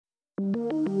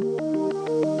I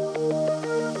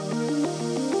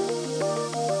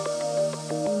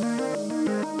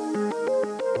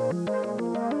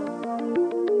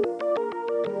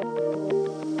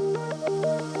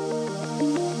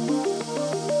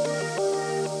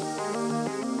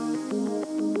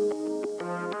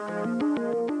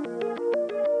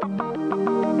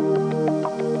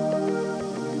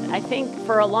think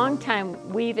for a long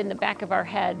time, we've in the back of our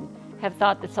head have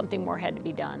thought that something more had to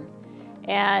be done.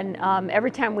 And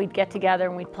every time we'd get together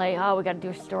and we'd play, oh, we got to do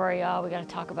a story, oh, we got to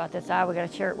talk about this, oh, we got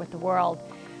to share it with the world.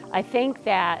 I think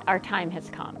that our time has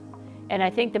come. And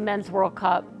I think the Men's World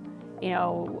Cup, you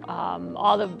know,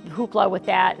 all the hoopla with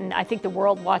that, and I think the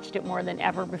world watched it more than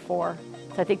ever before.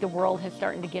 So I think the world is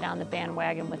starting to get on the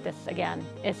bandwagon with this again,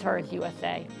 as far as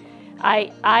USA.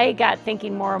 I got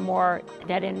thinking more and more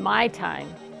that in my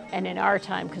time and in our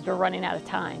time, because we're running out of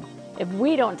time, if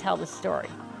we don't tell the story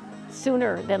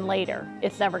sooner than later,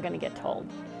 it's never going to get told.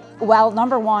 Well,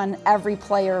 number one, every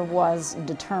player was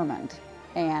determined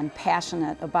and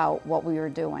passionate about what we were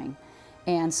doing.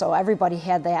 And so everybody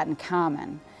had that in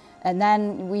common. And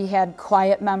then we had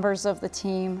quiet members of the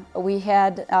team. We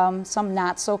had some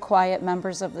not so quiet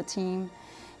members of the team,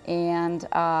 and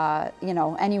you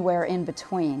know, anywhere in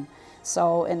between.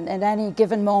 So in any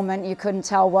given moment, you couldn't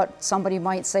tell what somebody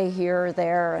might say here or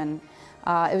there, and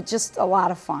it was just a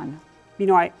lot of fun. You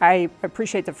know, I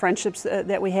appreciate the friendships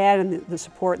that we had, and the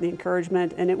support and the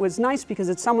encouragement, and it was nice because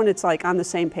it's someone that's like on the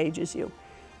same page as you.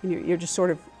 And you're just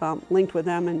sort of linked with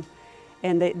them,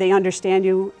 and they understand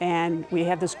you, and we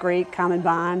have this great common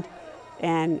bond,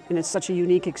 and it's such a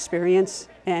unique experience.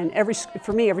 And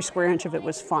for me, every square inch of it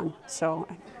was fun. So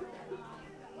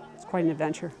it's quite an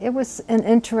adventure. It was an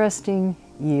interesting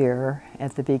year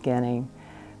at the beginning,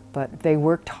 but they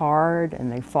worked hard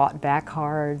and they fought back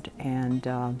hard, and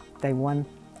they won.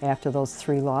 After those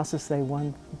 3 losses, they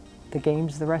won the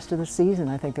games the rest of the season.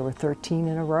 I think there were 13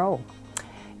 in a row.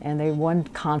 And they won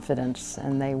confidence,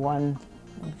 and they won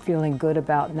feeling good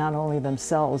about not only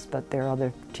themselves but their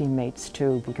other teammates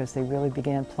too, because they really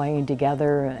began playing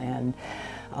together and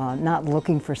not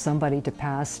looking for somebody to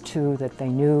pass to that they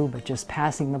knew, but just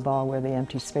passing the ball where the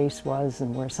empty space was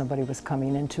and where somebody was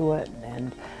coming into it.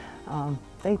 And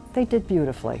they did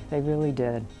beautifully. They really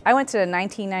did. I went to the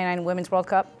 1999 Women's World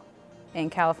Cup in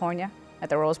California at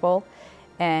the Rose Bowl,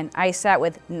 and I sat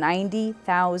with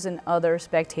 90,000 other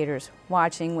spectators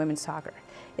watching women's soccer.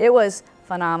 It was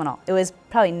phenomenal. It was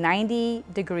probably 90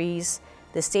 degrees.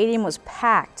 The stadium was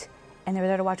packed, and they were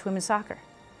there to watch women's soccer.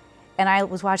 And I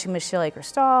was watching Michelle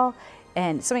Akers-Stahl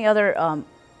and some of the other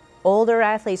older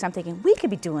athletes. I'm thinking, we could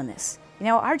be doing this. You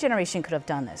know, our generation could have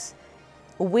done this.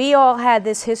 We all had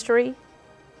this history,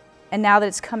 and now that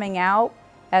it's coming out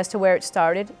as to where it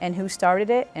started and who started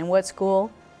it and what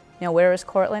school, you know, where is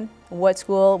Cortland, what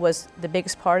school was the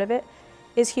biggest part of it,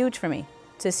 is huge for me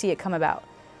to see it come about.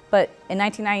 But in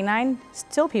 1999,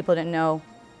 still people didn't know,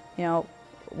 you know,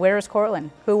 where is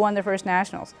Cortland, who won their first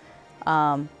nationals.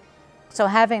 So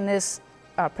having this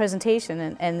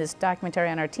presentation and this documentary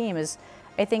on our team is,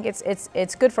 I think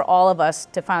it's good for all of us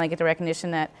to finally get the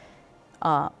recognition that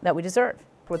that we deserve.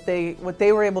 What they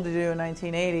were able to do in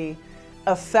 1980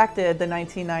 affected the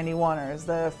 1991ers,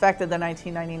 affected the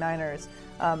 1999ers,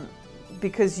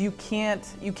 because you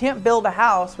can't build a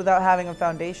house without having a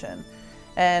foundation.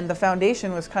 And the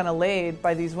foundation was kind of laid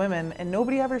by these women, and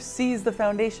nobody ever sees the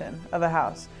foundation of a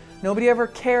house. Nobody ever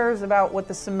cares about what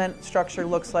the cement structure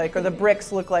looks like or the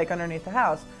bricks look like underneath the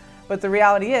house. But the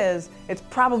reality is, it's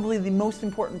probably the most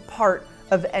important part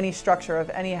of any structure, of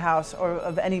any house, or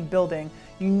of any building.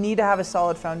 You need to have a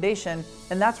solid foundation,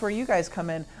 and that's where you guys come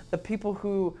in. The people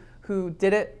who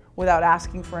did it without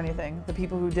asking for anything, the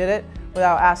people who did it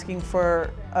without asking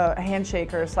for a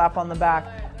handshake or a slap on the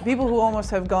back, the people who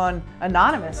almost have gone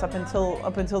anonymous up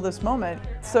until this moment.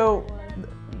 So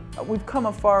we've come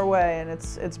a far way, and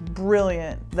it's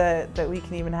brilliant that we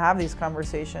can even have these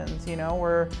conversations. You know,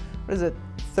 we're, what is it,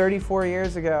 34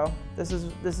 years ago. This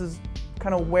is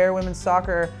kind of where women's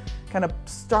soccer kind of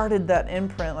started that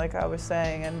imprint, like I was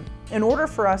saying. And in order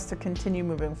for us to continue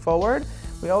moving forward,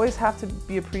 we always have to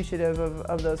be appreciative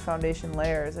of those foundation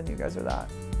layers, and you guys are that.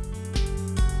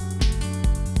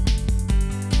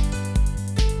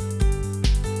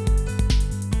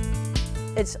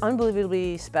 It's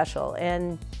unbelievably special,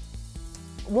 and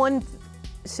one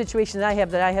situation that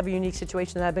I have a unique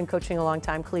situation that I've been coaching a long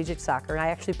time, collegiate soccer, and I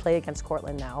actually play against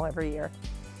Cortland now every year.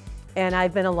 And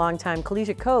I've been a long time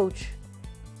collegiate coach.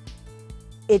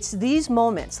 It's these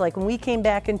moments, like when we came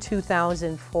back in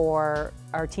 2000 for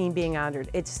our team being honored,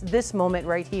 it's this moment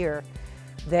right here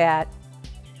that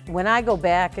when I go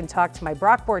back and talk to my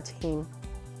Brockport team,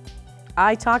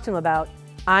 I talk to them about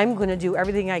I'm going to do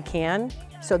everything I can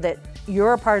so that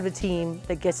you're a part of the team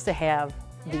that gets to have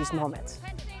these moments,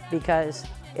 because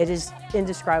it is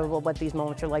indescribable what these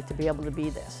moments are like to be able to be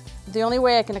this. The only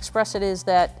way I can express it is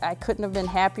that I couldn't have been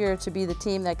happier to be the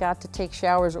team that got to take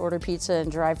showers, order pizza,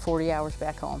 and drive 40 hours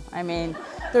back home. I mean,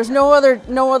 there's no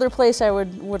other place I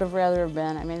would have rather have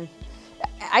been. I mean,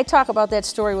 I talk about that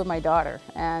story with my daughter,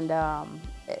 and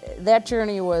that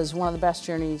journey was one of the best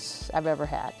journeys I've ever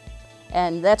had.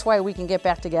 And that's why we can get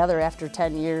back together after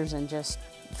 10 years and just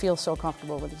feel so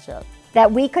comfortable with each other.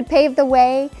 That we could pave the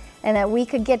way and that we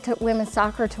could get to women's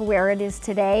soccer to where it is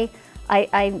today,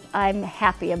 I'm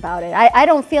happy about it. I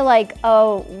don't feel like,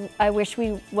 oh, I wish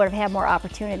we would have had more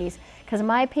opportunities, because in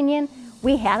my opinion,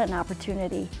 we had an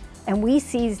opportunity and we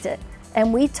seized it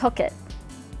and we took it.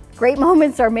 Great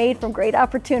moments are made from great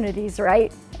opportunities,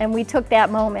 right? And we took that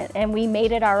moment and we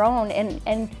made it our own,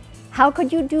 and how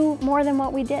could you do more than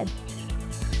what we did?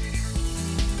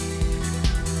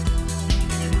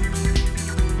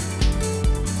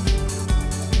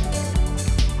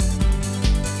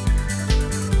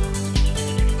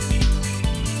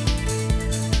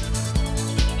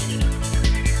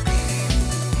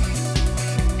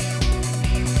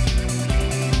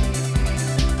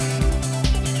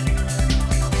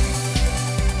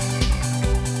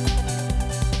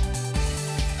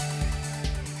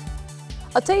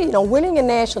 I'll tell you, winning a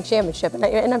national championship,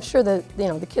 and I'm sure that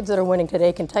the kids that are winning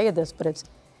today can tell you this, but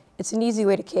it's an easy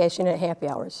way to cash in at happy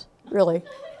hours. Really,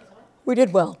 we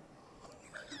did well.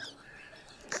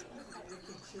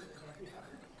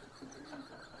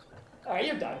 All right,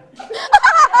 you're done.